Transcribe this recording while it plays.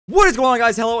What is going on,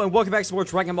 guys? Hello and welcome back to more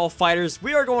Dragon Ball FighterZ.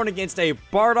 We are going against a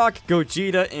Bardock,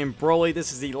 Gogeta, and Broly.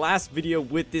 This is the last video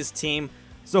with this team.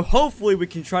 So hopefully we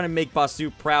can try to make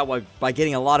Basu proud by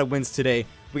getting a lot of wins today.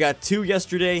 We got 2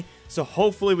 yesterday, so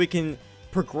hopefully we can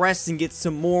progress and get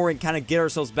some more and kind of get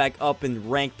ourselves back up in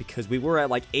rank, because we were at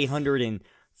like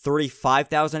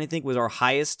 835,000, I think, was our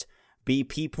highest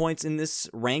BP points in this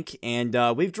rank,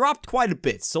 and we've dropped quite a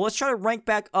bit. So let's try to rank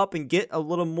back up and get a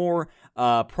little more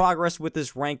progress with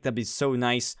this rank. That'd be so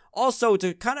nice. Also,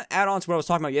 to kind of add on to what I was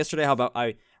talking about yesterday, how about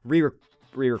I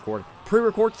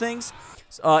pre-record things.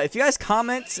 If you guys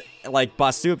comment, like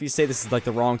Basu, if you say this is like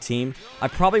the wrong team, I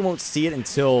probably won't see it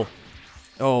until,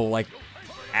 like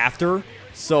after.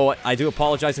 So I do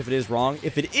apologize if it is wrong.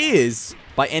 If it is,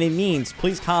 by any means,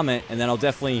 please comment, and then I'll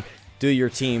definitely do your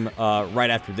team right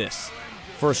after this,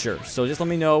 for sure. So just let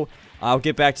me know. I'll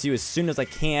get back to you as soon as I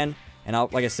can. And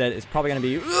like I said, it's probably gonna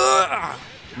be a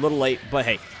little late, but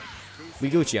hey,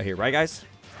 we Gucci out here, right, guys?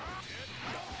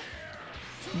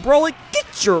 Broly,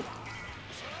 get your...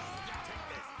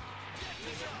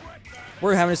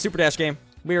 We're having a super dash game.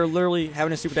 We are literally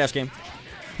having a super dash game.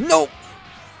 No!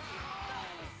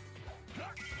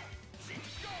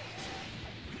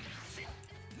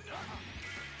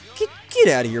 Get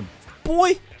out of here,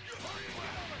 boy!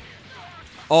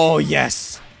 Oh,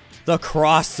 yes! The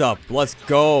cross-up. Let's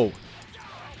go.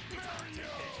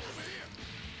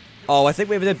 Oh, I think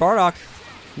we have a dead Bardock.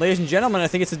 Ladies and gentlemen, I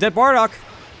think it's a dead Bardock.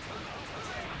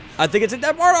 I think it's a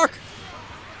dead Bardock.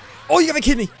 Oh, you gotta be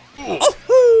kidding me.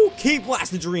 Oh, keep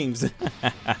blasting dreams.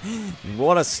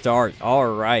 What a start. All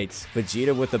right.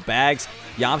 Vegeta with the bags.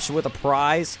 YAMCHA with the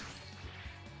prize.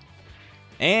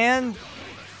 And...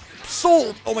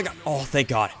 sold! Oh my god. Oh, thank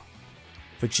god.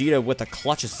 Vegeta with a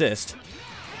clutch assist.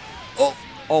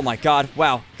 Oh my god.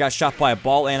 Wow. Got shot by a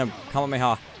ball and a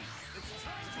Kamehameha.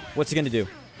 What's he gonna do?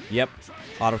 Yep.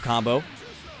 Auto combo.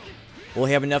 Will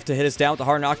he have enough to hit us down with the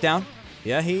hard knockdown?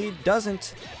 Yeah, he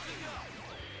doesn't.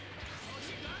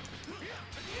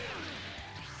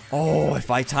 Oh, if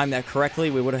I timed that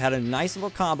correctly, we would have had a nice little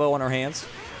combo on our hands.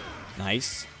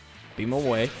 Nice. Beam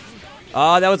away.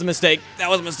 That was a mistake. That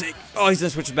was a mistake. Oh, he's gonna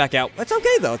switch it back out. That's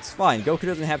okay, though. It's fine. Goku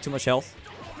doesn't have too much health.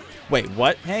 Wait,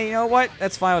 what? Hey, you know what?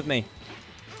 That's fine with me.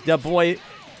 The boy...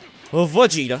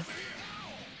 Vegeta.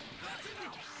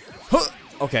 Huh.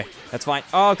 Okay, that's fine.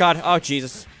 Oh, God. Oh,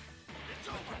 Jesus.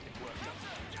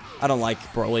 I don't like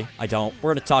Broly. I don't.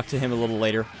 We're gonna talk to him a little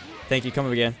later. Thank you. Come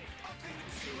up again.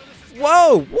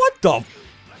 Whoa! What the...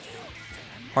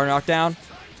 Hard knockdown.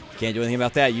 Can't do anything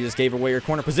about that. You just gave away your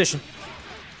corner position.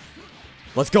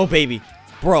 Let's go, baby.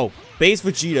 Bro, base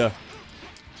Vegeta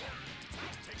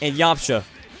and YAMCHA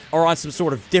are on some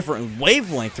sort of different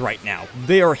wavelength right now.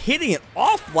 They are hitting it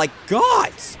off like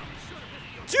gods.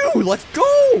 Dude, let's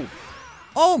go.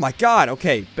 Oh my god.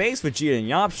 Okay, base Vegeta and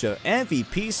YAMCHA,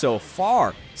 MVP so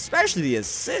far. Especially the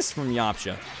assist from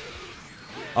YAMCHA.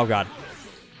 Oh god.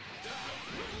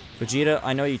 Vegeta,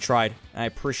 I know you tried. I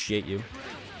appreciate you.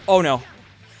 Oh no.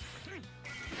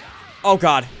 Oh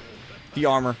god. The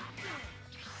armor.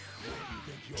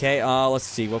 Okay, let's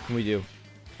see. What can we do?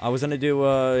 I was gonna do,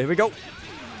 here we go.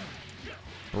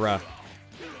 Bruh.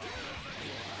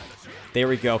 There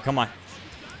we go. Come on.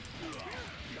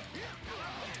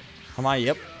 Come on,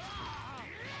 yep.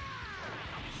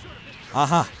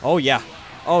 Uh-huh. Oh, yeah.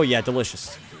 Oh, yeah,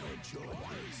 delicious.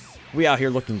 We out here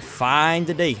looking fine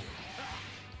today.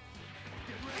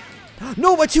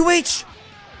 No, my 2H!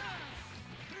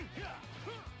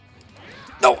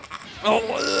 No!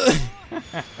 Oh,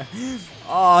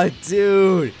 oh,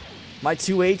 dude. My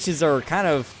 2H's are kind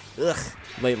of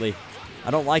lately. I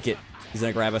don't like it. He's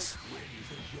gonna grab us.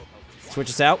 Switch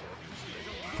us out.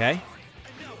 Okay.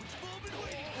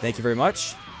 Thank you very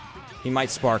much. He might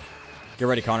spark. Get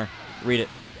ready, Connor. Read it.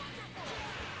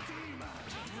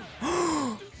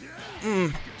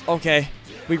 Okay.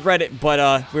 We read it,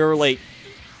 but we were late.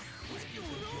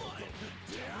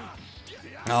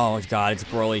 Oh god, it's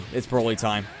Broly. It's Broly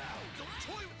time.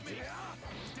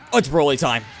 Oh, it's Broly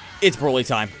time. It's Broly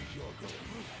time.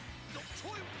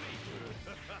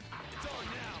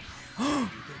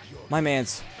 My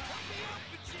man's.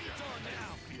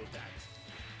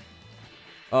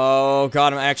 Oh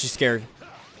god, I'm actually scared.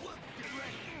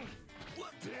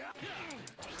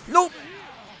 Nope.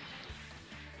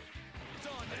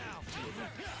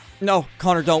 No,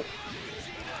 Connor, don't.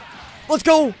 Let's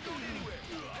go.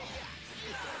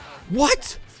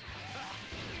 What?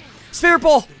 Spirit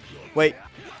Ball. Wait.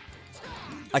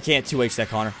 I can't 2H that,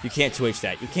 Connor. You can't 2H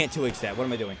that. You can't 2H that. What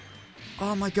am I doing?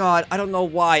 Oh my god, I don't know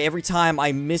why. Every time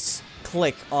I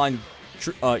misclick on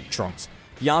Trunks.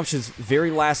 YAMCHA's very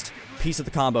last piece of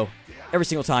the combo. Every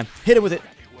single time. Hit it with it.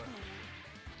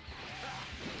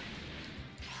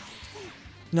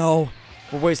 No.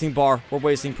 We're wasting bar. We're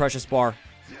wasting precious bar.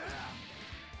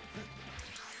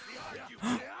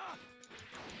 Oh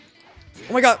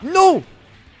my god. No!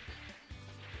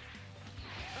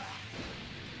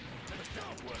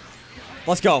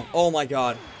 Let's go. Oh my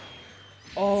god.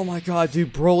 Oh my god,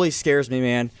 dude. Broly scares me,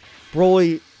 man.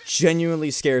 Broly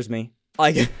genuinely scares me.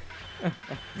 Like...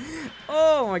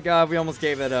 Oh my god, we almost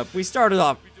gave that up. We started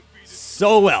off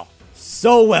so well.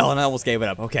 So well, and I almost gave it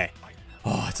up. Okay.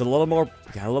 Oh, it's a little more...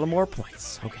 We got a little more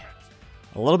points. Okay.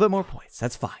 A little bit more points.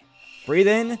 That's fine. Breathe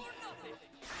in.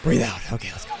 Breathe out. Okay,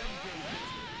 let's go.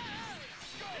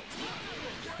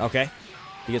 Okay.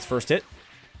 He gets first hit.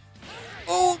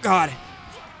 Oh, God.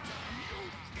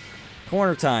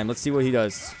 Corner time. Let's see what he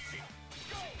does.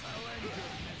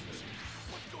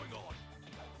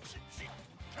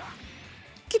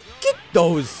 Get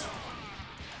those.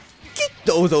 Get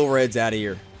those overheads out of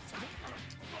here.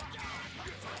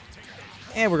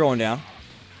 And we're going down.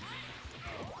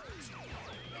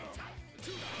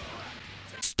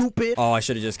 Stupid. Oh, I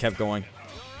should have just kept going.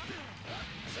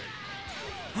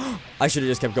 I should have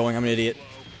just kept going. I'm an idiot.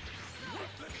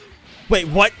 Wait,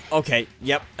 what? Okay,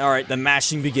 yep. Alright, the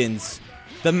mashing begins.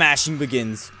 The mashing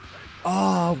begins.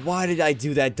 Oh, why did I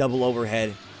do that double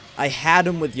overhead? I had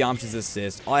him with YAMCHA's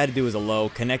assist. All I had to do was a low,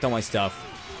 connect all my stuff.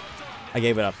 I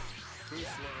gave it up.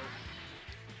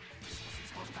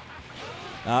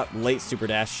 Late super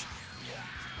dash.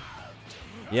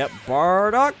 Yep,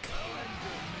 Bardock.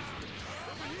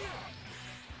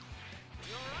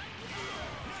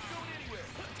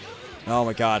 Oh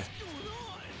my god.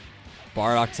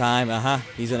 Bardock time,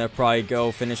 He's gonna probably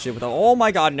go finish it with a... Oh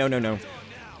my god, no, no, no.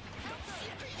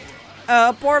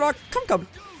 Bardock, come.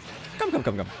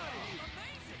 Come.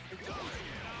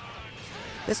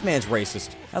 This man's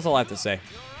racist. That's all I have to say.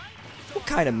 What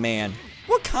kind of man?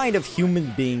 What kind of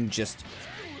human being just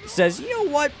says, you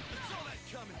know what?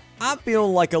 I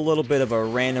feel like a little bit of a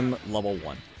random level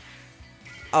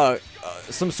 1.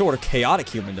 Some sort of chaotic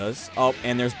human does. Oh,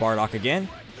 and there's Bardock again.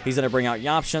 He's gonna bring out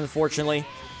YAMCHA, unfortunately.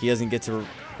 He doesn't get to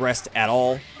rest at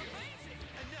all.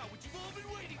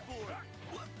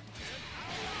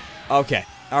 Okay,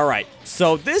 alright.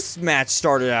 So this match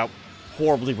started out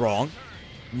horribly wrong.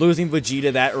 Losing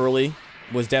Vegeta that early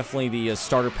was definitely the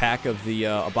starter pack of the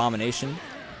Abomination.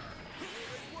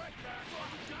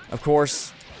 Of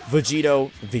course,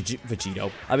 Vegito.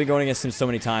 I've been going against him so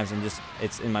many times,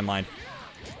 it's in my mind.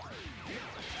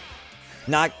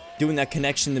 Not doing that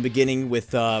connection in the beginning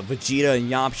with Vegeta and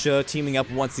YAMCHA teaming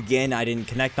up once again. I didn't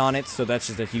connect on it, so that's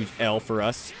just a huge L for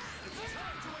us.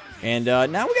 And now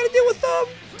we gotta deal with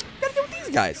these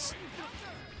guys.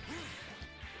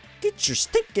 Get your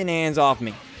stinking hands off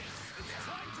me.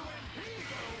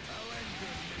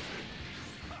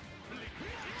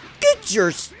 Get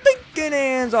your stinking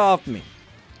hands off me.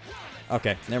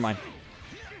 Okay, never mind.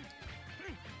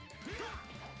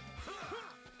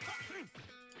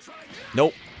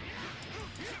 Nope.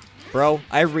 Bro,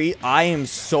 I am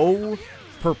so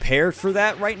prepared for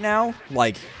that right now.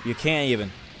 Like, you can't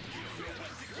even.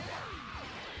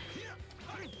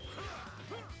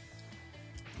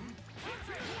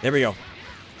 There we go.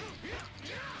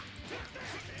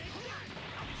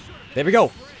 There we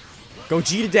go.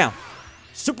 Gogeta down.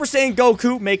 Super Saiyan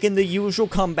Goku making the usual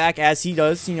comeback as he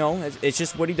does. You know, it's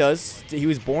just what he does. He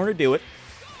was born to do it.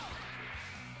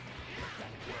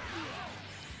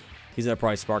 He's gonna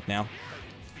probably spark now.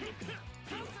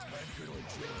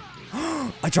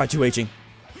 I tried 2H'ing.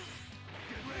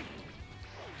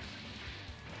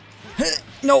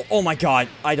 No, oh my god.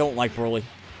 I don't like Broly.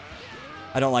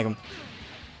 I don't like him.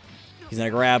 He's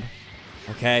gonna grab.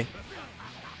 Okay.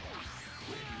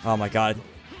 Oh my god.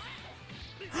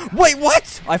 Wait,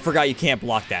 what? I forgot you can't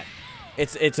block that.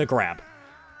 It's a grab.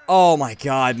 Oh my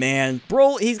god, man.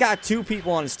 Broly, he's got 2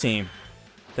 people on his team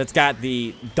that's got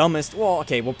the dumbest... Well,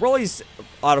 okay, well, Broly's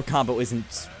auto combo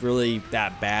isn't really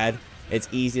that bad. It's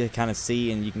easy to kind of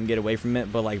see and you can get away from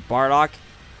it, but like Bardock,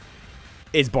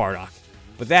 it's Bardock.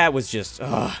 But that was just,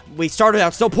 we started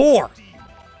out so poor.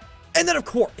 And then of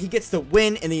course, he gets the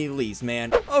win and then he leaves,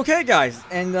 man. Okay guys,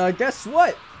 and guess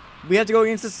what? We have to go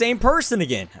against the same person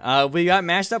again. We got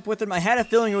matched up with him. I had a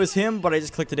feeling it was him, but I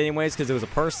just clicked it anyways because it was a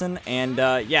person. And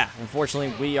yeah,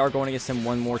 unfortunately, we are going against him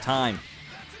one more time.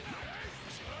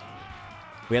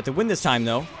 We have to win this time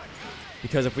though,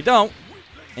 because if we don't,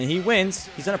 and he wins,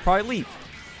 he's gonna probably leave.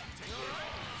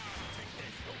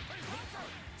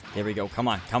 There we go. Come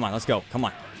on, let's go. Come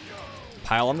on.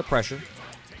 Pile on the pressure.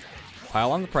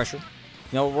 Pile on the pressure.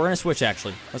 No, we're gonna switch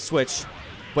actually. Let's switch.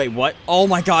 Wait, what? Oh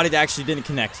my god, it actually didn't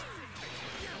connect.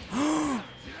 Oh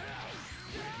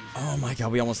my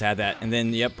god, we almost had that. And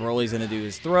then, yep, Broly's going to do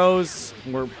his throws.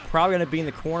 We're probably going to be in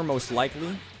the corner, most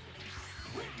likely.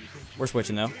 We're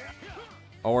switching, though.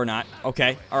 Or not.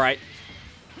 Okay, alright.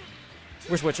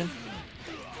 We're switching.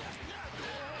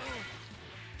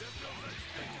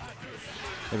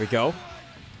 There we go.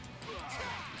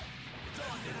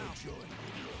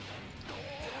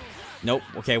 Nope.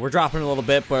 Okay, we're dropping a little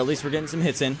bit, but at least we're getting some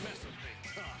hits in.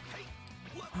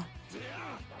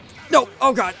 No!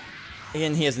 Oh, God!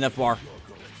 And he has enough bar.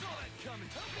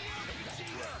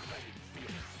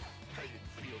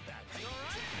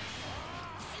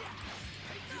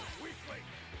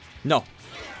 No.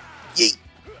 Yeet.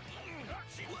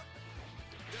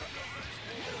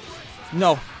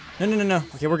 No. No.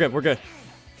 Okay, we're good. We're good.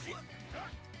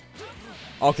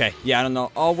 Okay. Yeah, I don't know.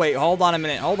 Oh, wait. Hold on a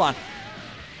minute. Hold on.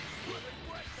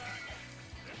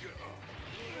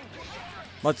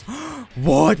 Let's.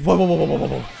 What?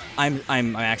 Whoa.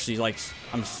 I'm actually like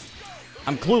I'm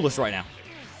clueless right now.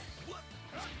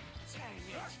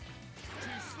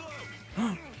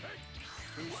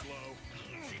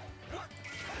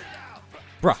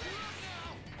 Bruh.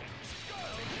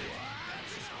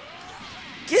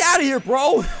 Get out of here,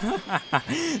 bro.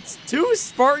 It's 2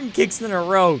 Spartan kicks in a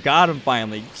row. Got him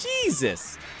finally.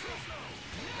 Jesus.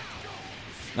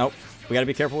 Nope. We gotta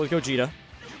be careful with Gogeta.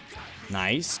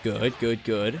 Nice.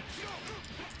 Good.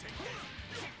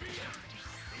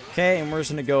 Okay, and we're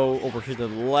just gonna go over here to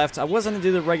the left. I was gonna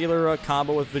do the regular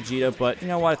combo with Vegeta, but you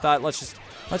know what? I thought let's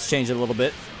change it a little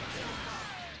bit.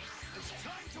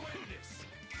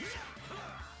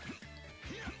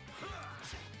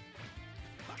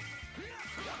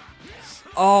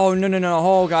 Oh no!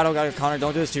 Oh god, Connor,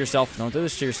 don't do this to yourself. Don't do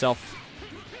this to yourself.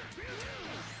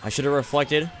 I should have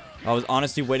reflected. I was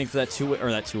honestly waiting for that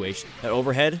that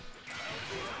overhead.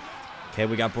 Okay,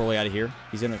 we got Broly out of here.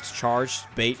 He's in its charge.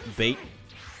 Bait.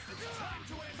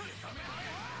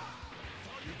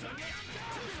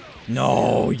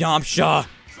 No, YAMCHA.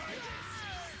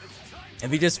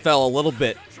 If he just fell a little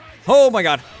bit. Oh my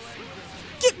god.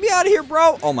 Get me out of here,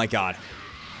 bro. Oh my god.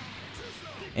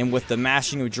 And with the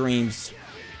mashing of dreams,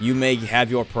 you may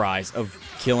have your prize of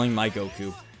killing my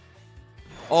Goku.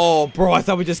 Oh, bro, I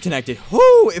thought we disconnected.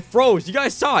 Whoo, it froze. You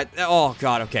guys saw it. Oh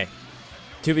god, okay.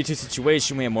 2v2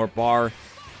 situation, we have more bar.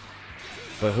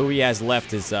 But who he has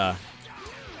left is not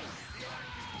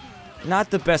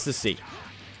the best to see.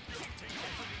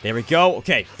 There we go.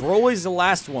 Okay, Broly's the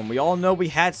last one. We all know we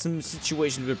had some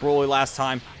situations with Broly last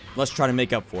time. Let's try to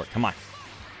make up for it. Come on.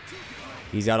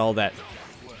 He's got all that.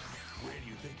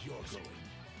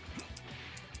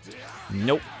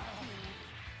 Nope.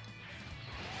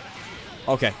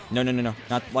 Okay. No.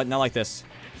 Not like this.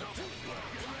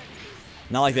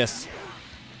 Not like this.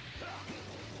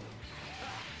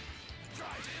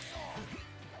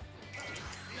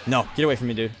 No, get away from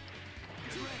me, dude.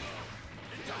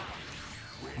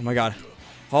 Oh my god.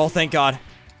 Oh, thank god.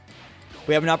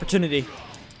 We have an opportunity.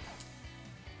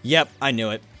 Yep, I knew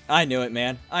it. I knew it,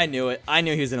 man. I knew it. I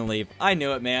knew he was gonna leave. I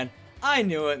knew it, man.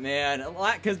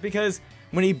 Because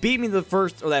when he beat me the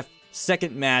first or that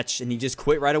second match and he just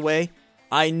quit right away,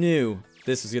 I knew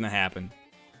this was gonna happen.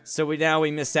 So we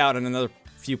missed out on another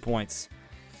few points.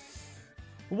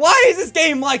 Why is this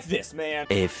game like this, man?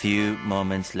 A few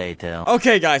moments later.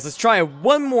 Okay, guys, let's try it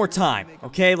one more time.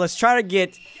 Okay, let's try to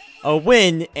get a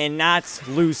win and not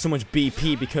lose so much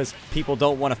BP because people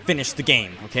don't want to finish the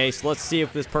game. Okay, so let's see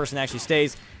if this person actually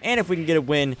stays and if we can get a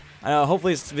win.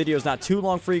 Hopefully this video is not too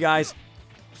long for you guys,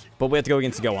 but we have to go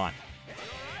against Gohan.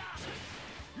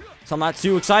 So I'm not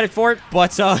too excited for it,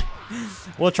 but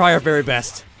we'll try our very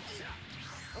best.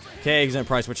 Okay, he's gonna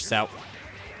probably switch us out.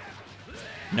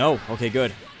 No. Okay,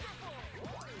 good.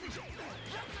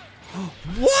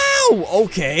 Wow!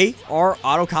 Okay. Our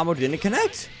auto combo didn't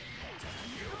connect.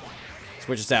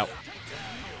 Switch us out.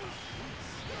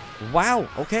 Wow.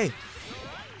 Okay.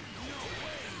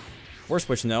 We're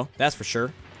switching, though. That's for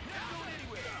sure.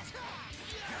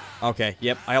 Okay.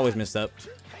 Yep. I always messed up.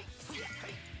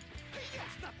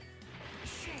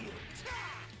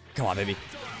 Come on, baby.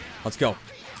 Let's go.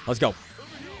 Let's go.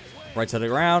 Right to the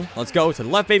ground. Let's go. To the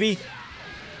left, baby.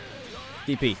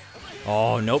 DP.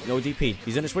 Oh, nope. No DP.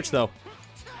 He's in a switch, though.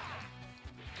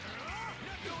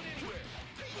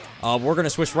 We're going to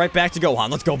switch right back to Gohan.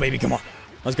 Let's go, baby. Come on.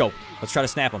 Let's go. Let's try to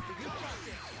snap him.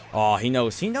 Oh, he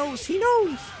knows. He knows. He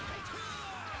knows.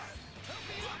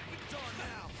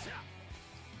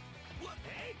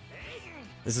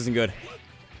 This isn't good.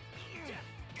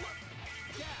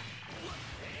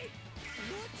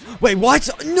 Wait, what?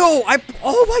 No,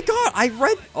 oh my god, I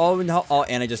read, oh no, oh,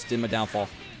 and I just did my downfall.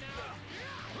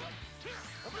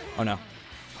 Oh no.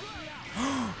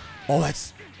 Oh,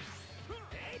 that's,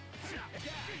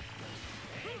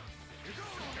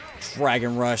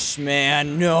 Dragon Rush,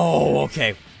 man. No.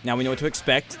 Okay. Now we know what to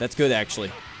expect. That's good,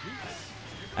 actually.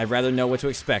 I'd rather know what to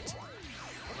expect.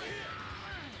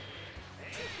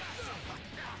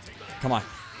 Come on.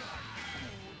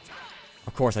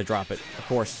 Of course I drop it. Of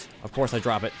course. Of course I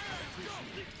drop it.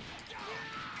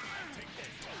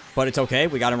 But it's okay.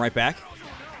 We got him right back.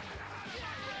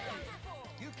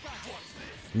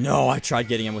 No, I tried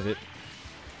getting him with it.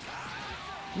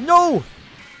 No!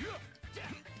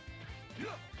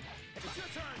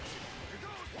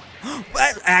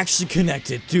 That actually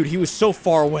connected. Dude, he was so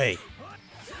far away.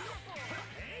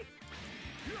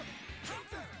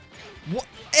 What?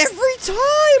 Every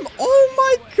time! Oh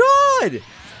my god!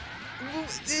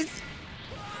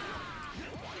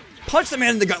 Punch the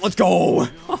man in the gut. Let's go!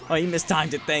 Oh, he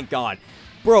mistimed it, thank god.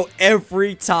 Bro,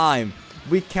 every time.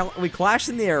 We clash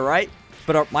in the air, right?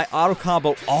 But my auto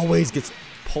combo always gets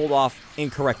pulled off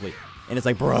incorrectly. And it's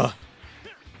like, bruh.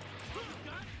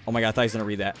 Oh my god, I thought he was going to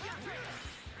read that.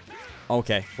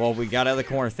 Okay, well, we got out of the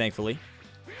corner, thankfully.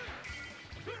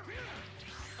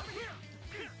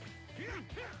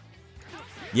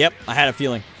 Yep, I had a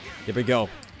feeling. Here we go.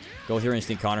 Go with your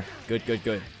instinct, Connor. Good, good,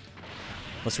 good.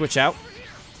 Let's switch out.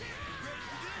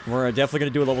 We're definitely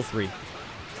going to do a level 3.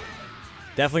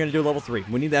 Definitely going to do a level 3.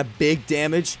 We need that big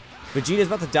damage. Vegeta's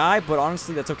about to die, but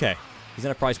honestly, that's okay. He's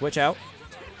going to probably switch out.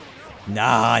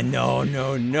 Nah, no,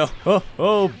 no, no.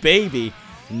 Oh, baby.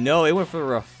 No, it went for a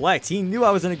reflect. He knew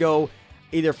I was going to go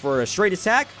either for a straight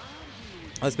attack.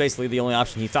 That's basically the only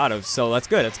option he thought of, so that's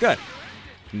good, that's good.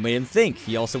 He made him think.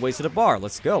 He also wasted a bar.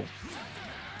 Let's go.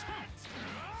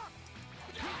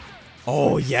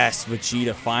 Oh, yes,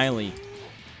 Vegeta, finally.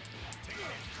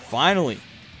 Finally.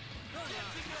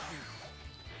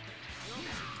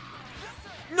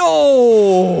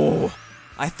 No!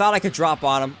 I thought I could drop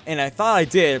on him, and I thought I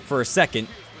did for a second,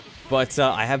 but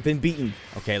I have been beaten.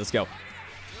 Okay, let's go.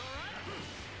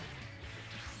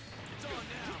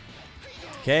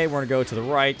 Okay, we're going to go to the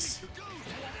right.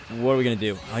 What are we going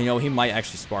to do? I know he might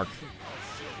actually spark.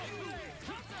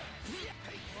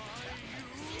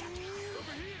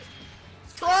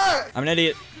 I'm an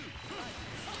idiot.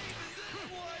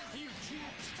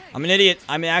 I'm an idiot.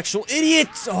 I'm an actual idiot.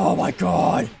 Oh my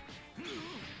god.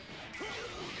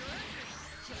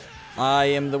 I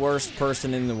am the worst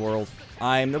person in the world.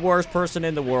 I am the worst person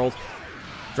in the world.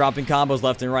 Dropping combos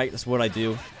left and right. That's what I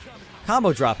do.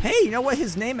 Combo drop. Hey, you know what?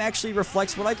 His name actually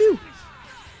reflects what I do.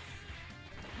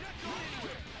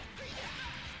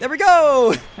 There we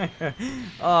go!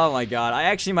 Oh my god. I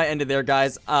actually might end it there,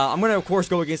 guys. I'm going to, of course,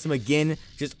 go against him again,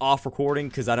 just off recording,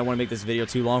 because I don't want to make this video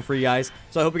too long for you guys.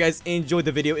 So I hope you guys enjoyed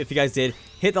the video. If you guys did,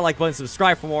 hit the like button,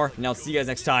 subscribe for more, and I'll see you guys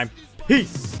next time.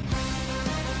 Peace!